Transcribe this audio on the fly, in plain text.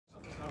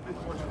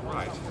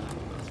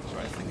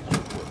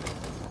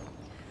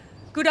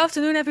Good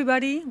afternoon,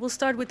 everybody. We'll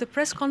start with the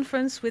press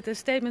conference with a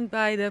statement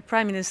by the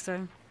Prime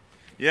Minister.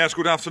 Yes,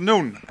 good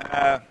afternoon.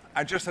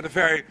 I just had a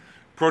very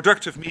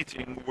productive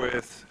meeting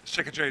with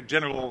Secretary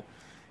General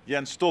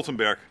Jens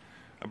Stoltenberg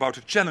about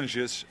the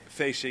challenges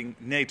facing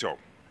NATO.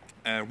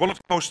 One of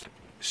the most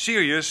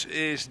serious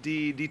is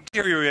the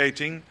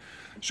deteriorating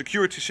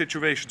security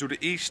situation to the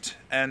east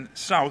and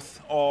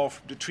south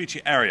of the treaty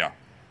area.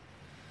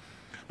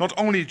 Not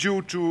only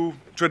due to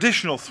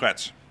traditional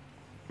threats,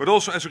 but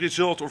also as a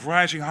result of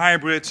rising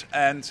hybrid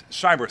and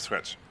cyber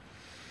threats.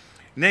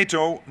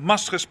 NATO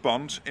must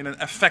respond in an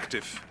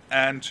effective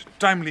and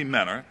timely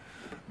manner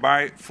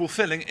by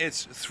fulfilling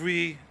its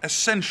three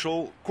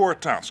essential core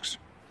tasks: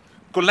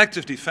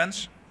 collective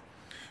defense,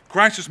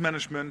 crisis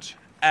management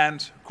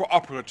and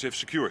cooperative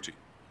security.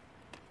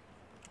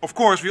 Of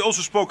course, we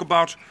also spoke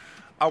about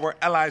our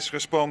allies'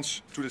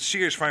 response to the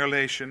serious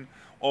violation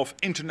of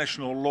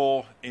international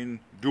law in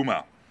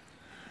Douma.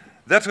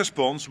 That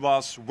response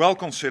was well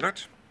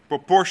considered,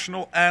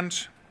 proportional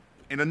and,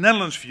 in the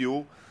Netherlands'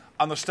 view,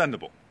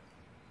 understandable.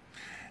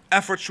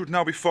 Efforts should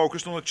now be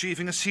focused on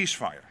achieving a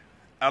ceasefire,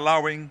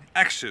 allowing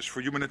access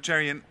for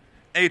humanitarian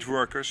aid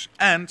workers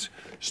and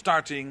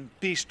starting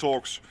peace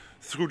talks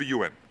through the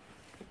UN.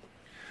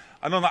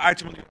 Another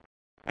item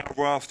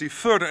was the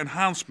further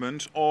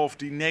enhancement of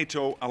the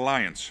NATO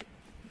alliance.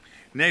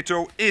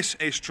 NATO is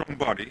a strong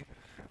body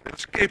that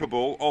is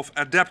capable of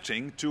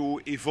adapting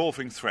to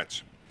evolving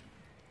threats.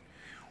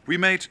 We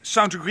made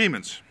sound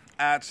agreements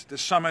at the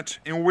summit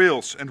in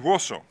Wales and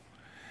Warsaw,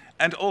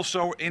 and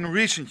also in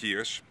recent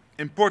years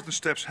important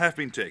steps have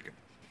been taken.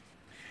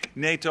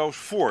 NATO's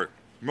 4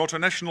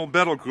 multinational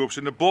battle groups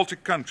in the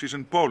Baltic countries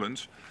and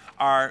Poland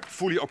are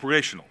fully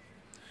operational,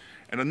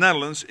 and the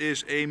Netherlands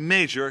is a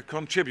major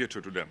contributor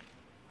to them.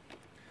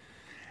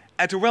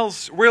 At the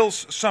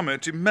Wales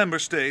summit, the member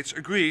states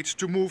agreed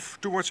to move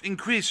towards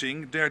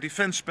increasing their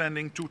defence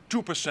spending to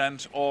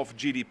 2% of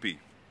GDP.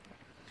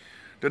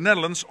 The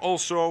Netherlands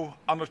also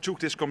undertook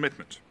this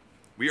commitment.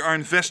 We are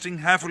investing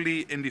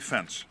heavily in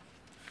defence.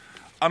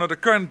 Under the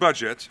current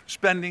budget,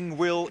 spending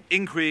will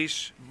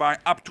increase by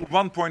up to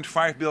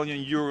 1.5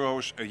 billion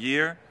euros a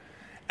year,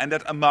 and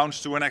that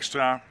amounts to an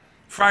extra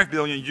 5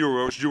 billion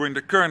euros during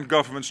the current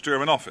government's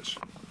term in office.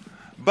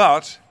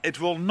 But it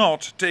will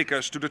not take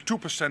us to the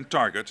 2%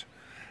 target.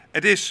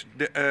 It is,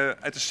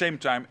 at the same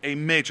time, a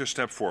major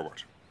step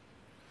forward.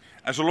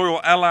 As a loyal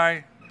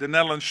ally, the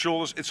Netherlands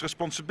shoulders its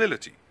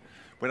responsibility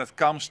when it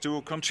comes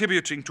to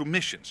contributing to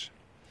missions.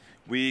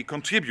 We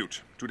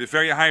contribute to the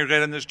Very High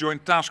Readiness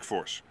Joint Task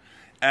Force,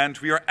 and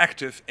we are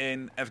active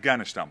in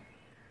Afghanistan.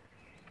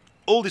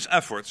 All these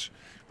efforts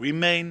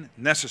remain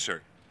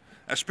necessary,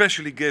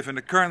 especially given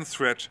the current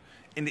threat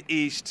in the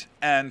east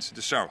and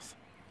the south.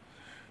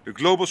 The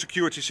global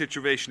security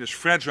situation is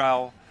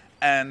fragile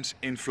and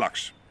in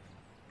flux.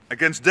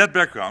 Against that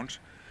background,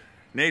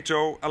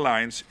 NATO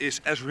alliance is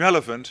as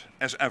relevant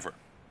as ever.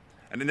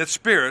 And in that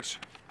spirit,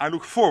 I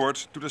look forward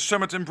to the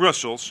summit in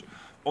Brussels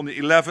on the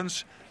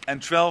 11th and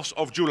 12th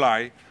of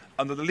July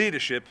under the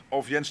leadership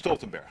of Jens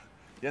Stoltenberg.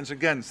 Jens,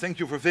 again, thank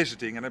you for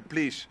visiting, and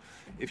please,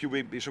 if you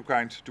will be so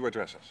kind to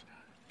address us.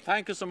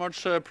 Thank you so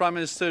much, Prime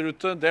Minister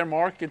Rutte. Dear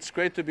Mark, it's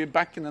great to be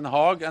back in The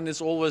Hague, and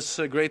it's always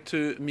great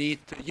to meet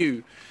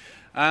you.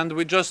 And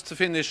we just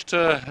finished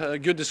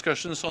good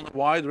discussions on a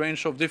wide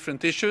range of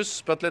different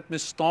issues, but let me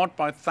start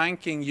by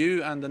thanking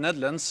you and the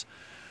Netherlands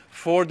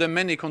for the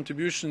many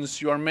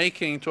contributions you are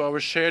making to our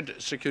shared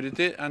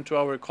security and to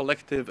our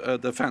collective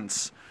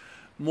defense.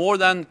 More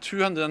than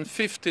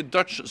 250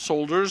 Dutch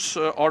soldiers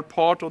are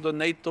part of the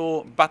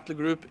NATO battle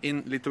group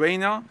in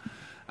Lithuania.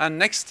 And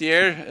next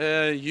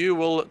year, you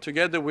will,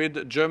 together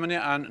with Germany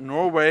and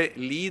Norway,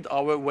 lead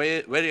our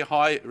Very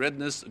High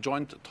Readiness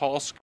Joint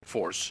Task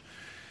Force.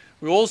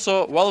 We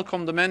also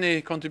welcome the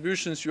many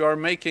contributions you are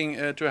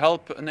making to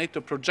help NATO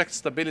project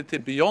stability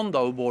beyond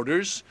our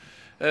borders,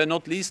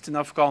 not least in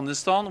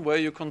Afghanistan, where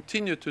you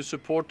continue to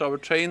support our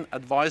train,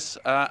 advise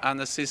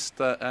and assist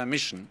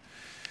mission.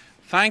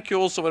 Thank you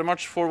also very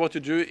much for what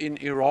you do in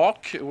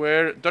Iraq,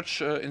 where Dutch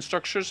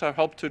instructors have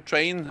helped to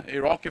train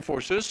Iraqi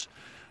forces,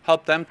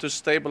 help them to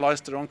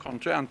stabilize their own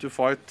country and to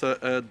fight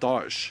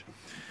Daesh.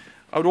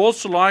 I would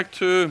also like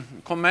to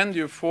commend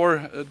you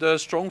for the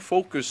strong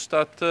focus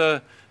that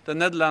the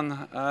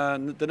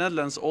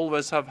Netherlands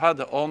always have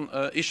had on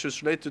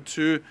issues related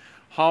to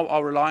how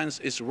our alliance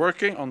is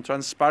working, on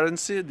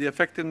transparency, the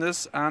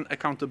effectiveness and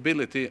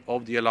accountability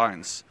of the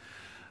alliance.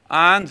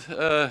 And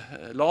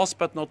last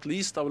but not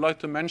least, I would like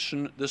to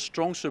mention the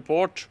strong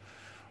support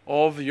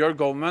of your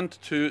government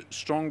to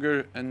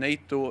stronger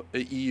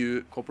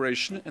NATO-EU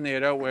cooperation, an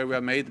area where we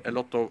have made a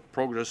lot of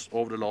progress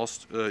over the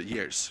last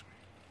years.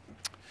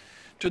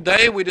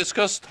 Today we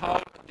discussed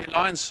how the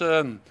alliance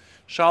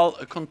shall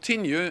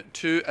continue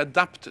to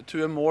adapt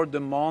to a more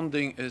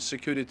demanding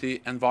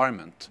security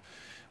environment,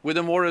 with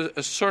a more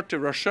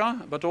assertive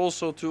Russia, but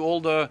also to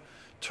all the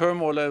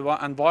turmoil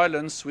and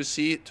violence we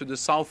see to the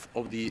south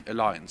of the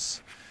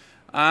alliance.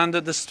 And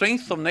the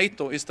strength of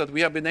NATO is that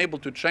we have been able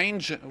to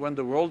change when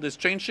the world is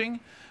changing.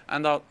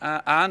 And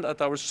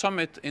at our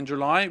summit in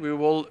July, we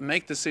will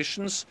make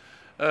decisions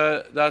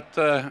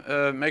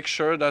that make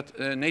sure that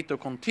NATO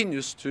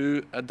continues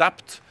to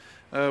adapt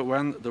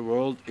when the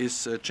world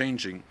is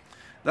changing.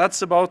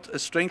 That's about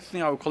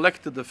strengthening our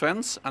collective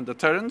defense and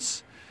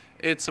deterrence.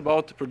 It's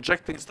about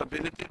projecting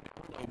stability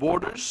beyond our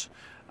borders,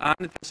 and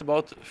it is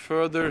about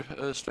further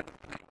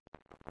strengthening.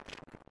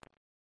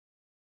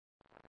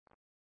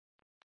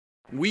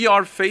 We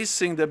are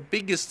facing the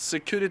biggest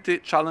security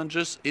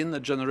challenges in a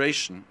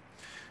generation.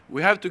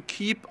 We have to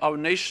keep our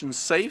nation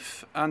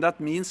safe, and that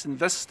means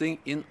investing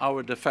in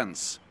our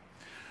defense.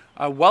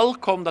 I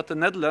welcome that the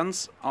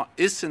Netherlands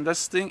is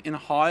investing in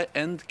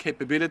high-end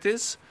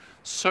capabilities,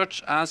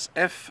 such as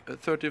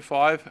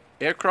F-35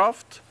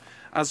 aircraft,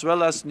 as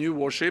well as new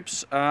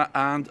warships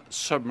and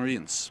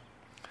submarines.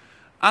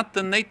 At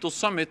the NATO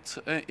summit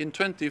in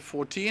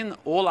 2014,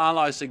 all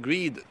allies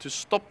agreed to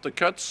stop the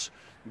cuts,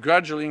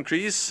 gradually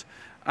increase,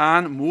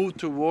 and move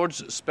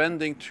towards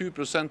spending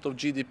 2% of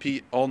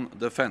GDP on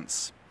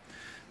defense.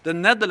 The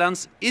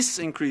Netherlands is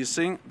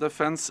increasing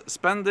defense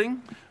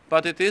spending,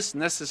 but it is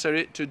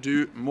necessary to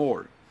do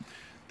more.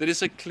 There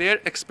is a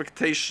clear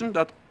expectation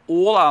that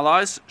all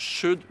allies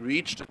should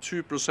reach the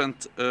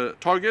 2%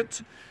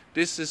 target.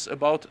 This is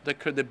about the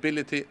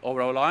credibility of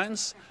our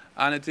alliance,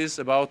 and it is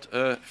about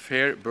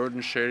fair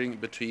burden sharing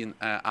between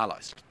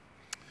allies.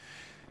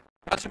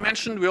 As you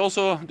mentioned, we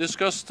also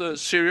discussed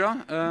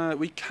Syria.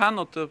 We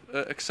cannot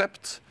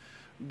accept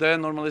the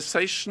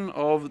normalization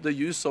of the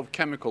use of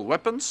chemical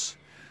weapons.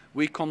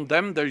 We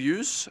condemn their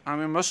use, and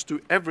we must do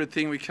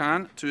everything we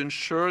can to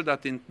ensure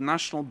that the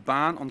international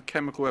ban on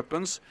chemical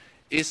weapons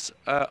is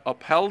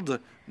upheld,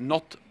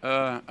 not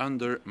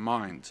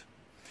undermined.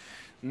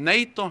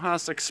 NATO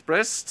has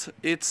expressed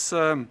its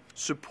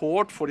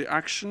support for the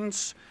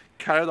actions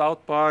carried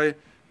out by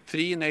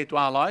 3 NATO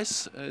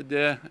allies,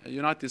 the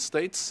United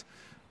States,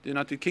 the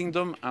United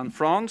Kingdom and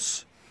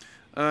France,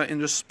 in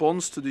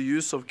response to the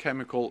use of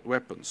chemical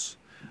weapons.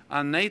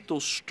 And NATO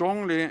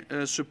strongly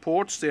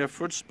supports the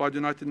efforts by the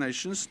United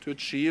Nations to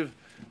achieve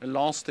a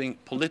lasting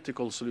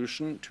political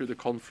solution to the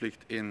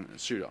conflict in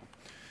Syria.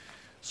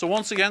 So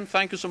once again,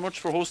 thank you so much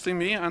for hosting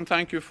me, and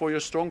thank you for your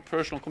strong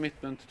personal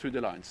commitment to the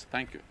alliance.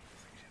 Thank you.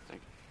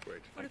 Thank you.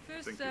 Great. For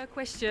the first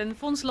question,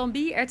 Fons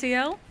Lambie,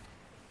 RTL.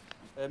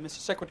 Mr.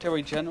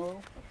 Secretary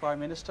General, Prime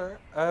Minister,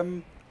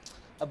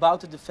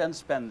 about the defense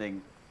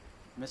spending.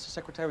 Mr.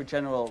 Secretary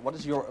General, what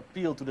is your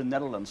appeal to the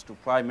Netherlands, to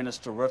Prime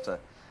Minister Rutte?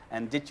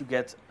 And did you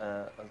get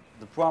a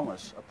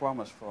promise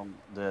from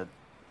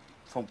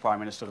Prime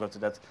Minister Rutte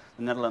that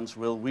the Netherlands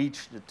will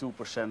reach the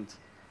 2%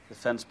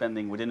 defense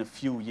spending within a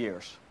few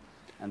years?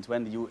 And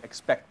when do you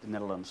expect the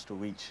Netherlands to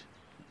reach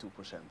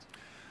 2%?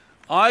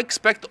 I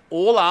expect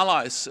all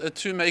allies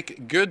to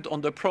make good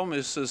on the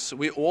promises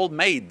we all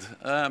made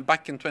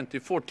back in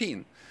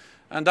 2014.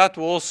 And that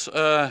was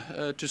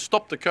to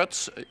stop the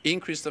cuts,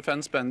 increase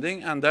defense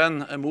spending, and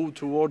then move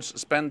towards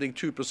spending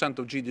 2%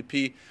 of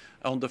GDP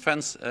on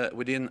defense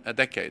within a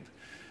decade.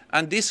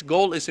 And this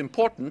goal is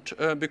important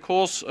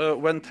because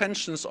when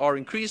tensions are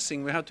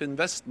increasing, we have to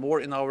invest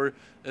more in our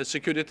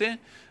security.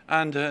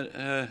 And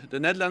the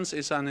Netherlands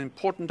is an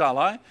important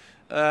ally,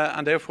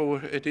 and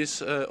therefore it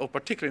is of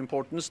particular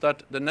importance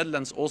that the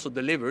Netherlands also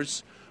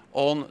delivers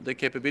on the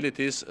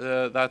capabilities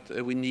that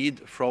we need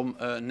from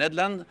the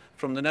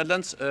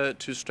Netherlands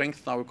to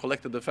strengthen our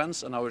collective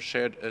defense and our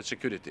shared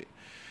security.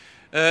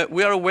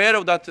 We are aware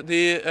of that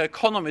the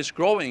economy is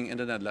growing in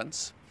the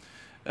Netherlands,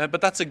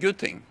 but that's a good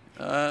thing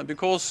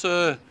because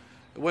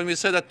when we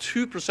say that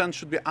 2%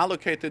 should be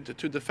allocated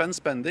to defense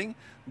spending,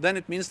 then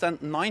it means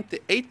that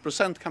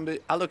 98% can be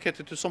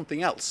allocated to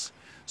something else.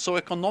 So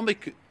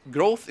economic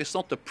growth is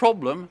not the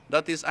problem,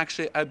 that is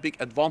actually a big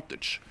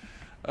advantage.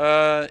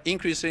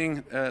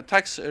 Increasing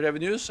tax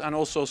revenues and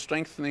also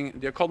strengthening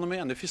the economy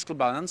and the fiscal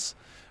balance,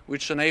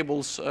 which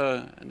enables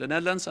the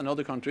Netherlands and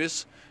other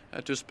countries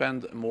to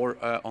spend more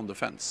on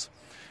defense.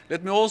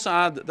 Let me also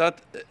add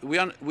that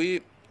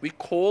we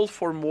call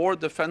for more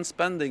defense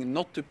spending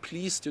not to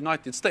please the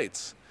United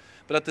States,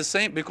 but at the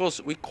same,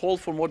 because we call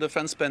for more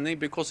defense spending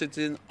because it's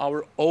in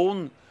our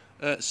own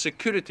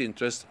security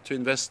interest to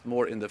invest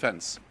more in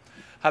defense.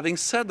 Having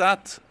said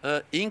that,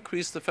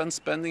 increased defense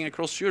spending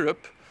across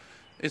Europe,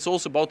 it's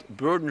also about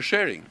burden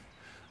sharing.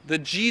 The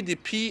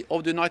GDP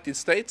of the United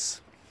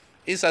States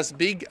is as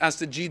big as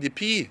the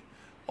GDP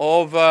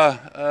of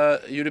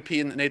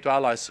European NATO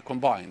allies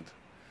combined.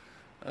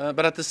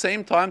 But at the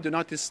same time, the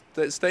United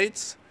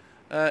States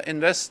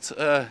invests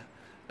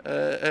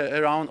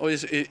around, or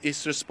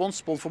is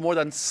responsible for more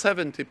than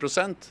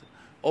 70%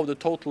 of the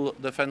total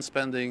defense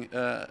spending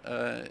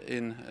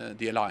in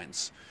the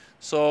alliance.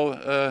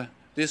 So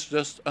this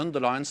just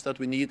underlines that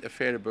we need a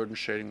fair burden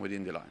sharing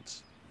within the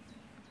alliance.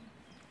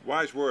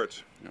 Wise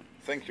words. Yeah.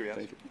 Thank you, Jens.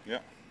 Thank you. Yeah.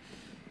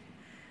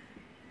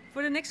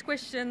 For the next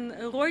question,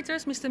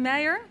 Reuters, Mr.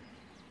 Meijer.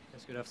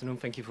 Yes, good afternoon.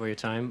 Thank you for your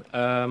time.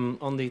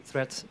 On the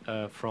threat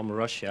from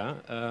Russia,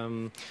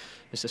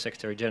 Mr.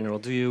 Secretary General,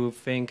 do you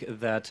think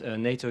that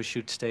NATO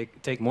should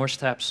take more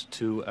steps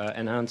to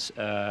enhance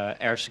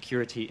air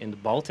security in the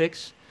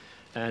Baltics?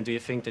 And do you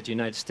think that the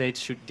United States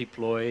should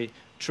deploy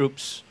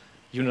troops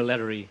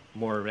unilaterally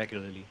more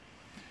regularly?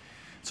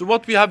 So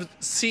what we have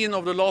seen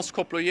over the last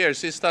couple of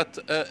years is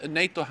that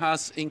NATO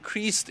has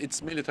increased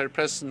its military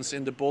presence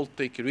in the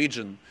Baltic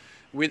region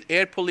with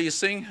air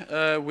policing,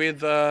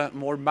 with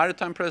more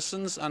maritime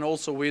presence, and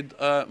also with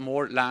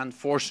more land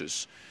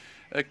forces.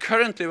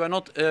 Currently, we are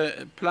not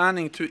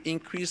planning to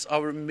increase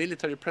our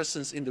military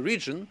presence in the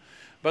region,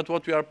 but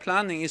what we are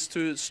planning is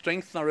to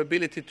strengthen our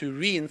ability to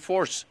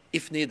reinforce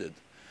if needed.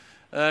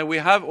 We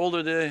have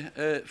already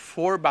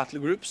 4 battle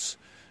groups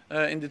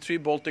in the 3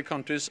 Baltic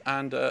countries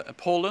and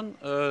Poland.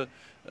 The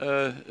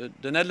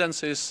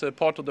Netherlands is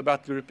part of the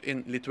battle group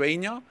in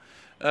Lithuania.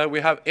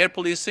 We have air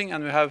policing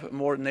and we have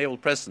more naval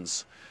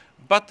presence.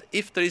 But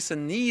if there is a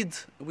need,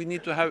 we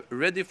need to have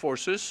ready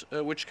forces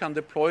which can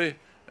deploy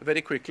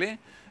very quickly.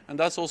 And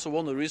that's also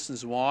one of the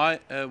reasons why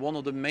one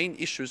of the main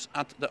issues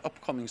at the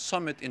upcoming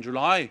summit in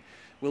July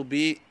will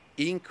be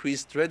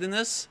increased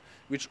readiness,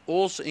 which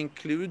also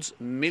includes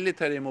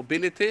military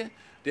mobility,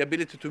 the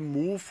ability to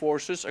move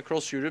forces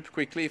across Europe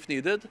quickly if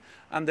needed.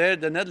 And there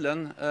the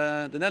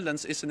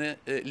Netherlands is in a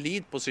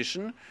lead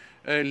position,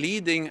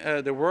 leading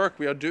the work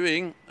we are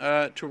doing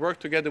to work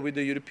together with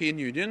the European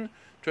Union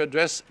to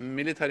address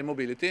military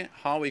mobility,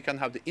 how we can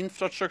have the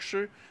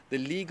infrastructure, the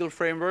legal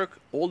framework,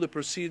 all the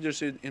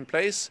procedures in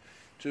place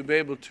to be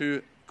able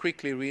to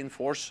quickly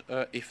reinforce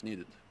if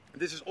needed.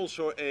 This is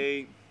also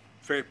a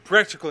very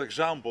practical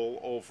example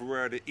of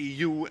where the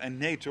EU and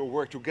NATO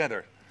work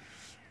together,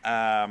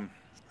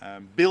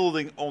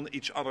 building on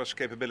each other's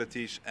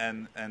capabilities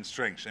and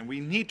strengths. And we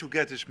need to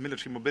get this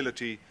military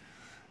mobility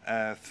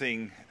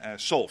thing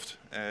solved.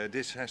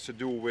 This has to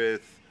do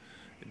with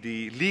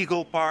the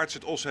legal parts,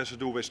 it also has to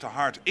do with the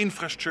hard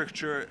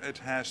infrastructure, it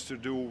has to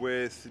do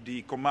with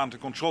the command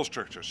and control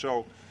structure.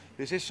 So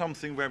this is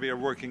something where we are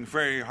working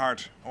very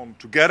hard on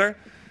together,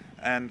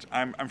 and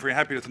I'm very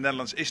happy that the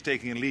Netherlands is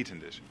taking a lead in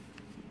this.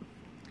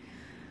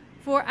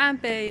 Voor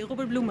ANP,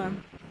 Robert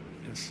Bloemen.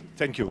 Yes,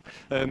 thank you.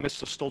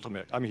 Mr.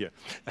 Stoltenberg, I'm here.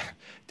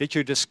 Did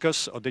you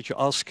discuss or did you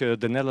ask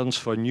the Netherlands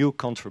for new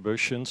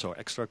contributions or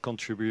extra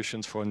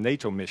contributions for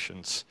NATO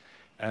missions?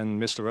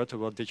 And Mr. Rutte,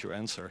 what did you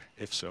answer,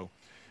 if so?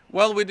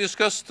 Well, we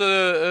discussed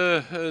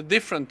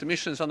different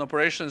missions and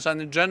operations,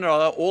 and in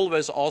general I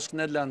always ask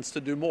Netherlands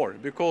to do more,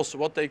 because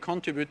what they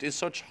contribute is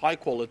such high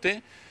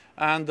quality,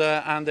 and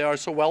they are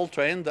so well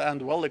trained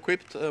and well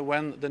equipped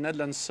when the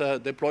Netherlands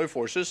deploy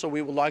forces. So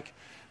we would like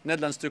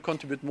Netherlands to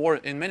contribute more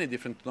in many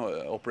different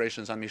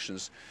operations and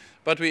missions.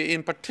 But we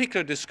in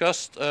particular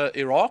discussed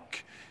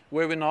Iraq,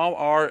 where we now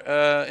are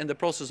in the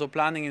process of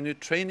planning a new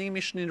training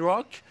mission in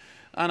Iraq,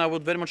 and I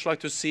would very much like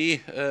to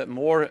see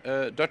more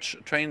Dutch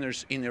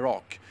trainers in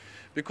Iraq.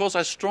 Because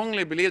I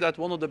strongly believe that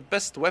one of the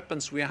best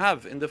weapons we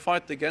have in the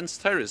fight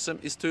against terrorism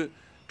is to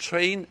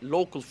train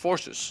local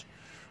forces.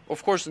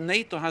 Of course,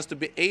 NATO has to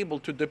be able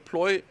to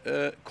deploy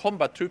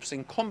combat troops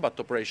in combat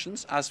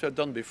operations, as we have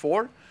done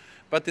before.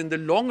 But in the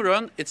long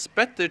run, it's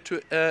better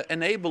to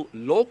enable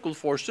local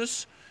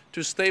forces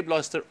to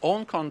stabilize their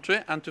own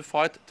country and to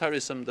fight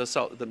terrorism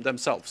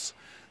themselves.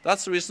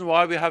 That's the reason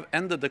why we have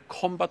ended the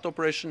combat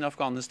operation in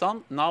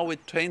Afghanistan. Now we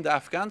train the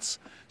Afghans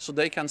so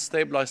they can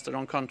stabilize their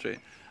own country.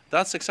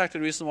 That's exactly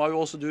the reason why we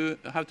also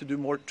have to do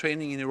more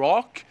training in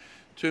Iraq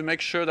to make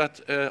sure that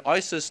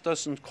ISIS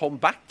doesn't come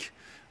back,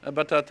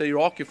 but that the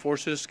Iraqi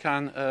forces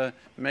can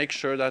make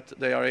sure that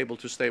they are able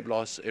to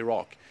stabilize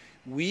Iraq.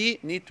 We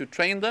need to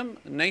train them.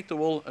 NATO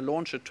will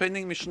launch a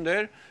training mission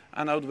there,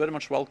 and I would very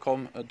much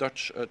welcome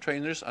Dutch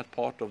trainers as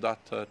part of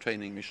that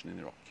training mission in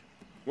Iraq.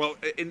 Well,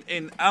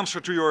 in answer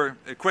to your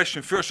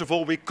question, first of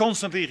all, we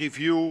constantly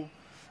review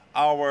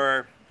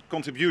our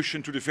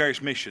contribution to the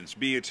various missions,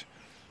 be it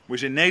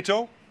within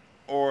NATO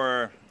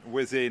or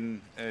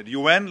within the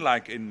UN,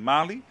 like in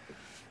Mali.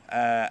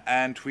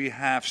 And we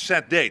have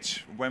set dates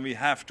when we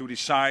have to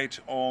decide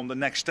on the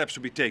next steps to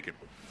be taken.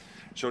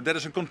 So that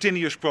is a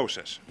continuous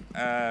process.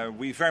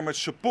 We very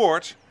much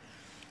support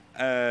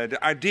the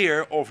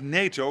idea of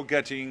NATO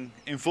getting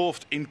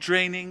involved in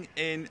training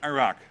in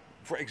Iraq,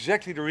 for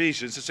exactly the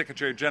reasons the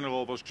Secretary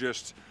General was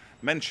just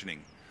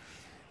mentioning.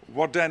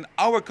 What then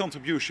our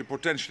contribution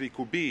potentially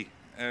could be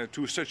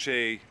to such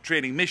a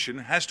training mission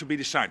has to be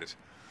decided.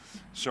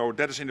 So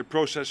that is in the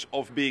process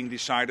of being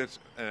decided.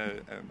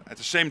 At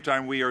the same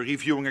time, we are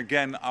reviewing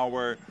again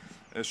our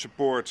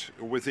support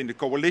within the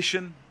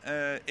coalition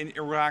in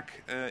Iraq,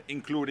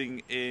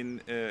 including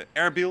in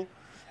Erbil,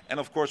 and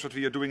of course what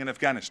we are doing in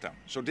Afghanistan.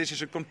 So this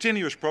is a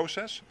continuous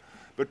process,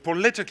 but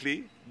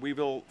politically we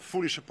will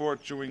fully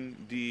support during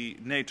the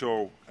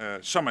NATO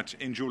summit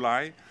in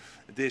July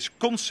this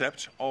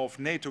concept of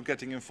NATO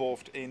getting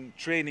involved in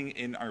training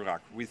in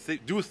Iraq. We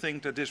do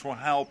think that this will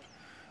help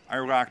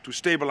Iraq to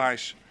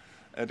stabilize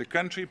the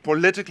country.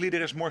 Politically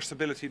there is more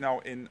stability now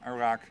in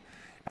Iraq.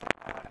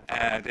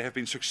 They have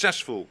been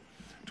successful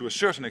to a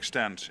certain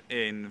extent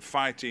in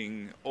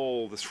fighting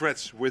all the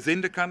threats within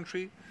the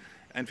country,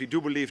 and we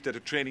do believe that a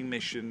training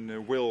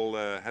mission will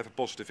have a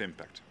positive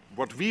impact.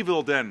 What we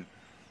will then,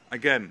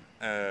 again,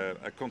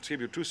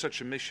 contribute to such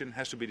a mission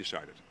has to be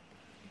decided.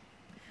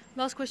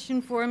 Last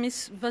question for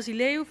Ms.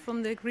 Vasileu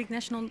from the Greek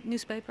national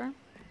newspaper.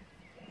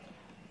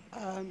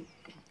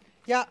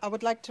 Yeah, I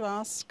would like to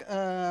ask,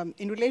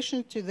 in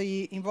relation to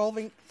the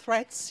involving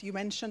threats you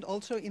mentioned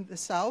also in the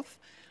south,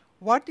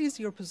 what is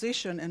your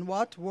position and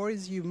what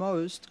worries you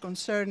most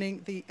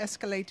concerning the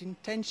escalating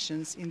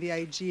tensions in the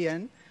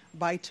Aegean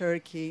by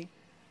Turkey,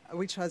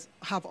 which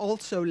have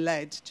also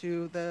led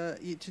to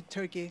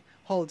Turkey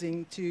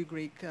holding 2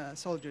 Greek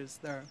soldiers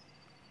there?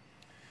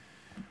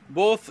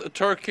 Both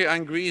Turkey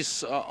and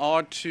Greece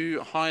are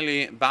 2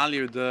 highly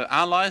valued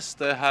allies.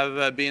 They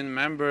have been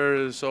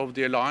members of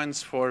the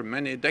alliance for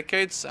many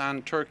decades,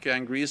 and Turkey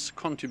and Greece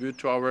contribute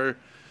to our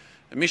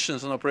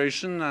missions and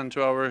operation and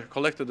to our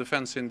collective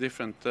defense in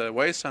different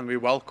ways, and we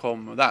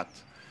welcome that.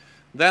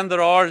 Then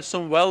there are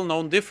some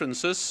well-known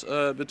differences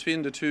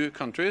between the 2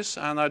 countries,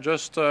 and I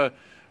just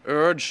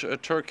urge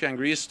Turkey and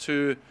Greece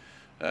to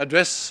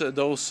address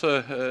those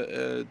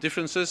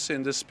differences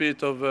in the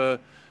spirit of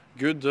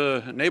good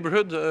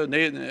neighborhood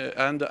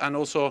and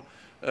also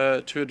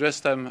to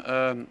address them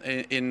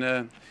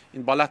in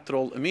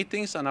bilateral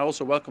meetings. And I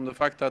also welcome the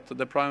fact that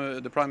the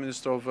Prime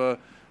Minister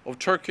of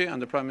Turkey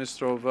and the Prime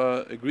Minister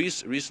of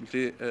Greece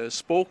recently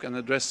spoke and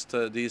addressed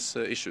these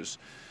issues.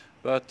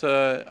 But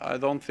I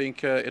don't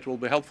think it will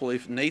be helpful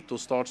if NATO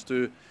starts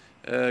to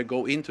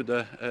go into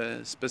the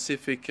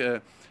specific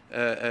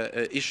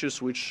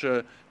issues which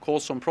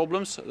cause some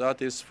problems.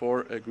 That is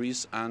for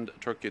Greece and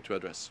Turkey to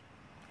address.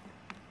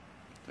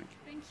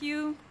 Thank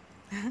you.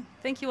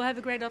 Thank you. Have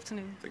a great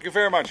afternoon. Thank you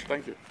very much.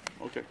 Thank you.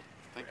 Okay.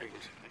 Thank you.